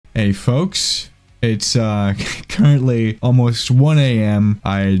Hey folks, it's currently almost 1 a.m.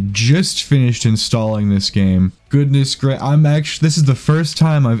 I just finished installing this game. Goodness gra- this is the first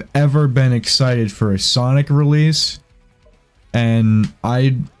time I've ever been excited for a Sonic release. And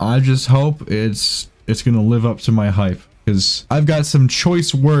I just hope it's gonna live up to my hype. Because I've got some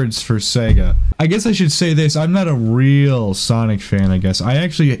choice words for Sega. I guess I should say this, I'm not a real Sonic fan, I guess. I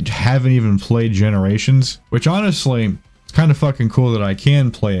actually haven't even played Generations, which honestly, it's kind of fucking cool that I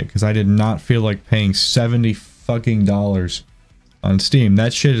can play it, because I did not feel like paying $70 fucking on Steam.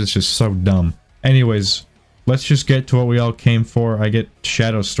 That shit is just so dumb. Anyways, let's just get to what we all came for. I get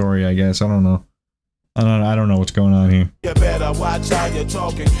Shadow Story, I guess. I don't know. I don't know what's going on here. You better watch how you're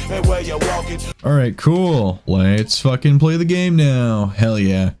talking and where you're walking. Alright, cool. Let's fucking play the game now. Hell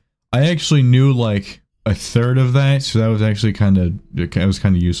yeah. I actually knew like a third of that, so that was actually kind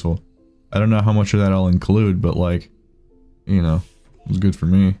of useful. I don't know how much of that I'll include, but like, you know, it was good for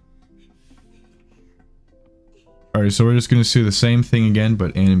me. Alright, so we're just gonna see the same thing again,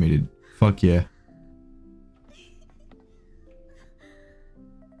 but animated. Fuck yeah.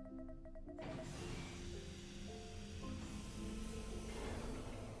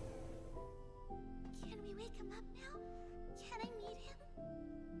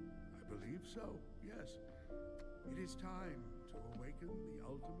 So, yes, it is time to awaken the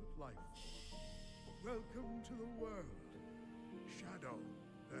ultimate life. Welcome to the world, Shadow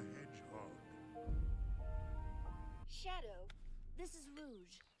the Hedgehog. Shadow, this is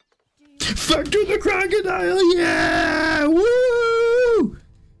Rouge. Do you Fuck to the crocodile, yeah! Woo!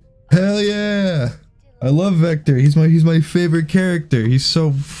 Hell yeah! I love Vector. He's my favorite character. He's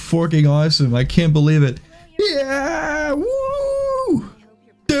so fucking awesome. I can't believe it. Yeah! Woo!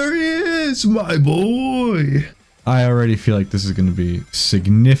 There he is, my boy! I already feel like this is gonna be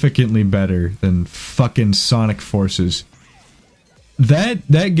significantly better than fucking Sonic Forces.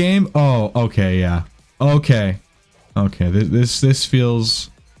 That game? Oh, okay, yeah. Okay. Okay, this feels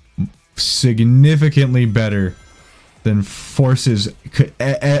significantly better than Forces could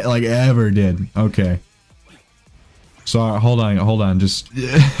like ever did. Okay. Sorry, hold on, just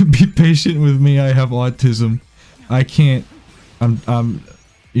be patient with me. I have autism. I can't,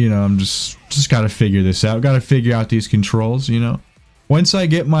 you know, I'm just gotta figure this out. Gotta figure out these controls, you know? Once I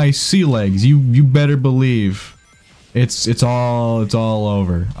get my sea legs, you better believe it's all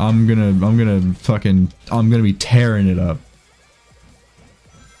over. I'm gonna be tearing it up.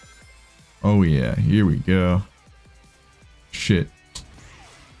 Oh yeah, here we go. Shit.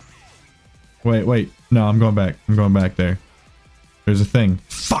 Wait. No, I'm going back. I'm going back there. There's a thing.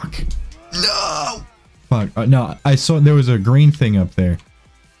 Fuck! No! Fuck. No, I saw there was a green thing up there.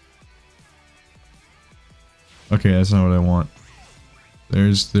 Okay, that's not what I want.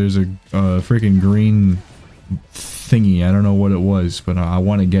 There's a freaking green thingy. I don't know what it was, but I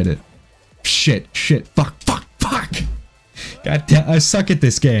want to get it. Shit! Fuck! God damn! I suck at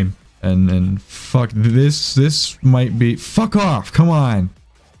this game. And fuck this might be. Fuck off! Come on!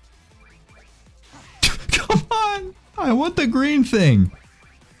 Come on! I want the green thing.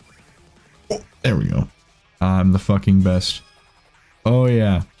 Oh, there we go. I'm the fucking best. Oh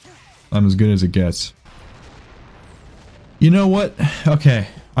yeah, I'm as good as it gets. You know what? Okay,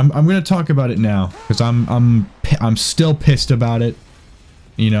 I'm gonna talk about it now because I'm still pissed about it.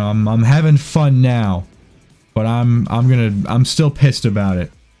 You know, I'm having fun now, but I'm still pissed about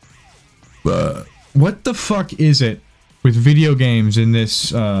it. What the fuck is it with video games in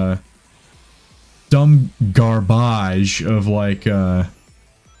this dumb garbage of like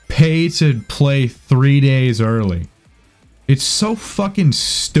pay to play 3 days early? It's so fucking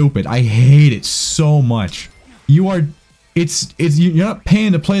stupid. I hate it so much. You're not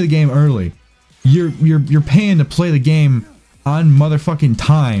paying to play the game early. You're paying to play the game on motherfucking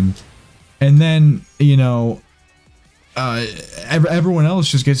time, and then you know everyone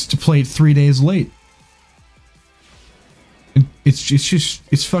else just gets to play it 3 days late.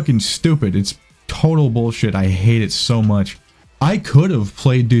 It's fucking stupid. It's total bullshit. I hate it so much. I could have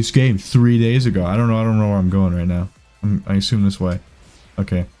played this game 3 days ago. I don't know where I'm going right now. I assume this way.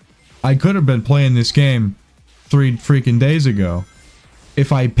 Okay. I could have been playing this game 3 freaking days ago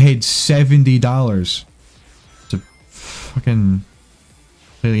if I paid $70 to fucking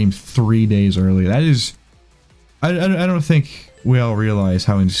play the game 3 days early. That is, I don't think we all realize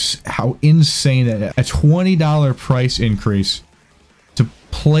how insane that a $20 price increase to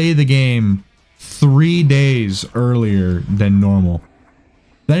play the game 3 days earlier than normal.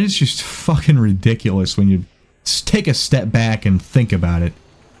 That is just fucking ridiculous when you take a step back and think about it.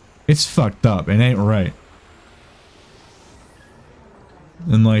 It's fucked up. It ain't right.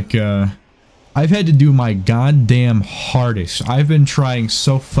 And like, I've had to do my goddamn hardest. I've been trying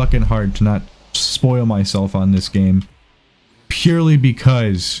so fucking hard to not spoil myself on this game. Purely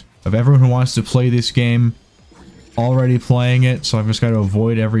because of everyone who wants to play this game already playing it, so I've just got to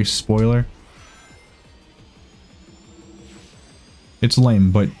avoid every spoiler. It's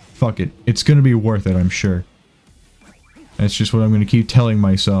lame, but fuck it. It's gonna be worth it, I'm sure. That's just what I'm gonna keep telling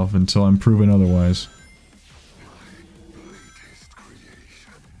myself until I'm proven otherwise.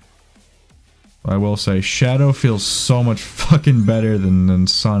 I will say, Shadow feels so much fucking better than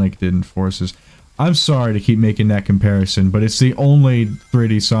Sonic did in Forces. I'm sorry to keep making that comparison, but it's the only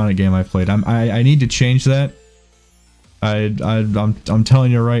 3D Sonic game I've played. I need to change that. I'm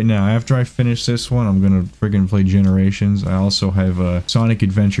telling you right now, after I finish this one, I'm gonna friggin' play Generations. I also have Sonic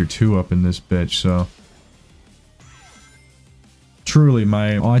Adventure 2 up in this bitch, so... Truly,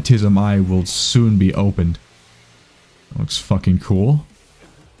 my autism eye will soon be opened. Looks fucking cool.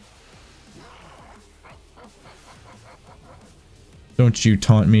 Don't you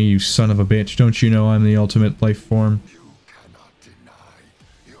taunt me, you son of a bitch. Don't you know I'm the ultimate life form?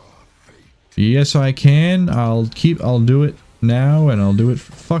 Yes, I can. I'll do it now, and I'll do it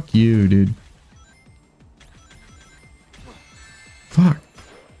for— fuck you, dude. Fuck.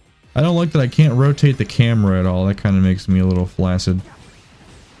 I don't like that I can't rotate the camera at all. That kind of makes me a little flaccid.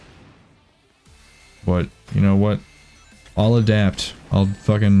 But, you know what? I'll adapt. I'll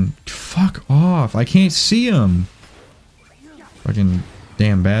fucking— fuck off. I can't see him. Fucking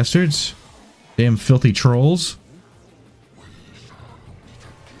damn bastards. Damn filthy trolls.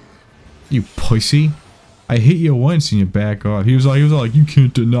 You pussy. I hit you once and you back off. He was like, you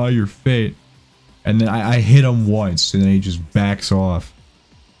can't deny your fate. And then I hit him once and then he just backs off.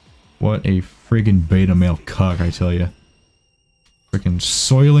 What a friggin' beta male cuck, I tell you. Frickin'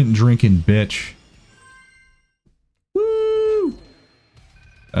 soylent drinking bitch. Woo!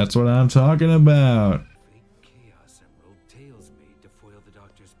 That's what I'm talking about.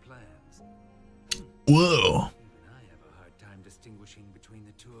 Whoa.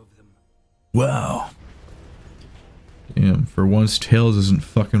 Wow. Damn, for once Tails isn't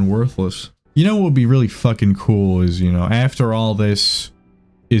fucking worthless. You know what would be really fucking cool is, you know, after all this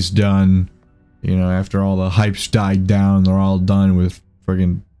is done, you know, after all the hype's died down, they're all done with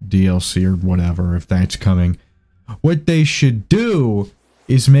friggin' DLC or whatever, if that's coming. What they should do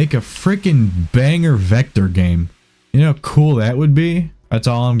is make a frickin' banger vector game. You know how cool that would be? That's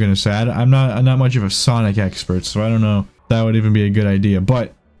all I'm gonna say. I'm not much of a Sonic expert, so I don't know if that would even be a good idea,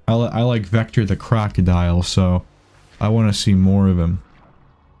 but I like Vector the Crocodile, so I want to see more of him.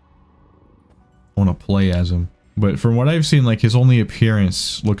 I want to play as him. But from what I've seen, like, his only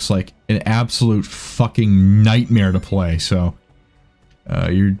appearance looks like an absolute fucking nightmare to play, so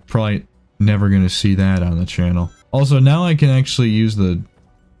you're probably never gonna see that on the channel. Also, now I can actually use the...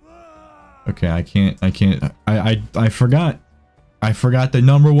 Okay, I forgot. I forgot the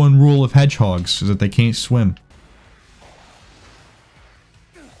 #1 rule of hedgehogs, is that they can't swim.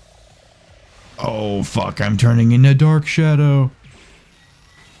 Oh fuck, I'm turning into Dark Shadow.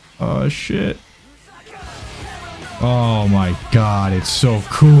 Oh shit. Oh my god, it's so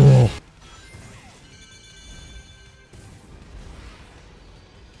cool.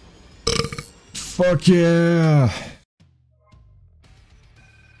 Fuck yeah.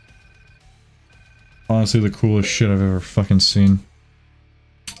 Honestly, the coolest shit I've ever fucking seen.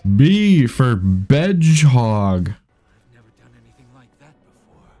 B for Bedgehog. I've never done anything like that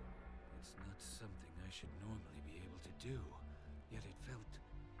before. It's not something I should normally be able to do, yet it felt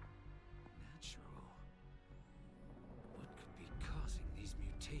natural. What could be causing these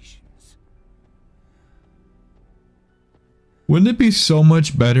mutations? Wouldn't it be so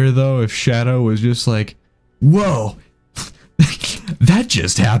much better though if Shadow was just like, whoa, that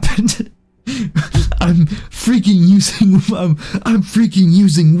just happened. I'm freaking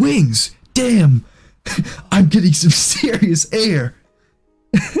using wings. Damn, I'm getting some serious air.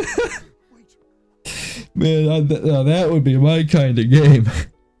 Man, that would be my kind of game.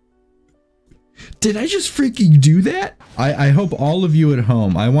 Did I just freaking do that? I hope all of you at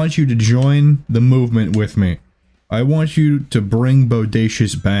home, I want you to join the movement with me. I want you to bring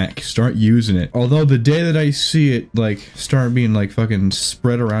Bodacious back. Start using it. Although the day that I see it, like, start being, like, fucking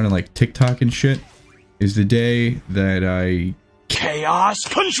spread around in, like, TikTok and shit, is the day that I... Chaos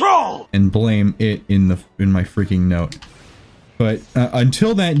Control! And blame it in my freaking note. But,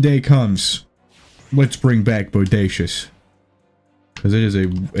 until that day comes, let's bring back Bodacious. Because it is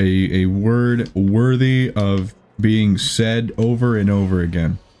a word worthy of being said over and over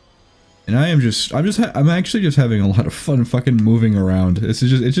again. And I'm actually just having a lot of fun fucking moving around. It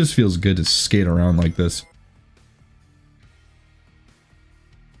just feels good to skate around like this.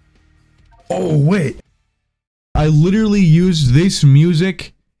 Oh, wait. I literally used this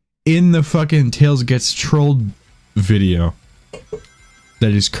music in the fucking Tails Gets Trolled video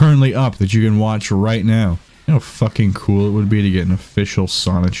that is currently up that you can watch right now. You know how fucking cool it would be to get an official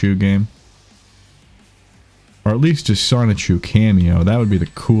Sonichu game? Or at least a Sonichu cameo. That would be the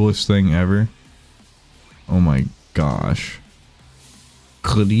coolest thing ever. Oh my gosh.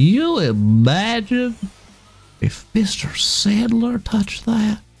 Could you imagine if Mr. Sandler touched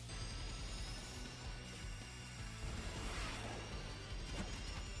that?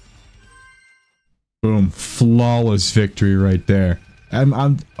 Boom. Flawless victory right there.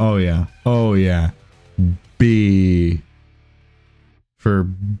 Oh yeah. Oh yeah. B. For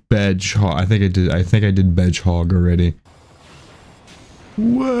Bedgehog. I think I did Bedgehog already.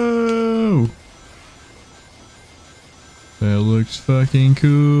 Whoa! That looks fucking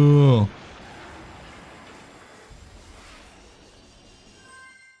cool.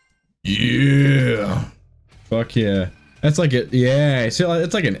 Yeah. Fuck yeah. That's like it. Yeah. It's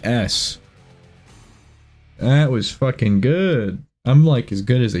like an S. That was fucking good. I'm like as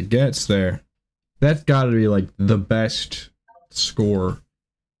good as it gets there. That's gotta be like the best score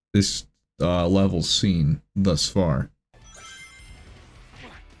this level's seen thus far.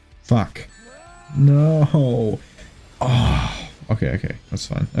 Fuck. No. Oh. Okay. That's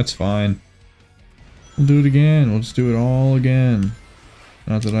fine. That's fine. We'll do it again. We'll just do it all again.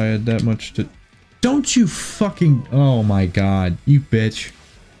 Not that I had that much to... Don't you fucking... Oh my god. You bitch.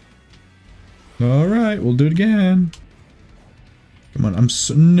 Alright, we'll do it again. Come on,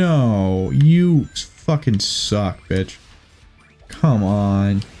 No, you fucking suck, bitch. Come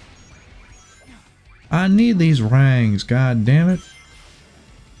on. I need these rings, god damn it.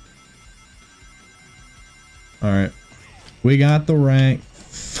 Alright. We got the rank.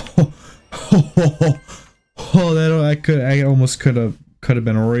 I almost could have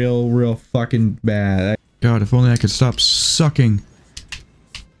been real fucking bad. God, if only I could stop sucking.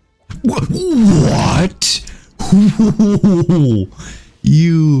 What?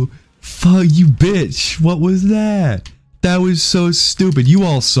 You bitch. What was that? That was so stupid. You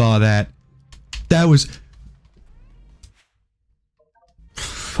all saw that. That was...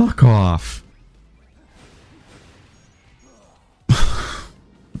 Fuck off.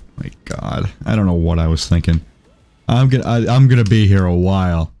 My god. I don't know what I was thinking. I'm gonna be here a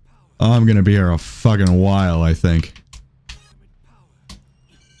while. I'm gonna be here a fucking while, I think.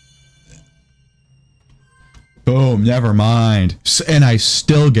 Boom, never mind. And I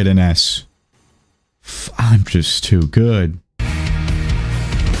still get an S. I'm just too good.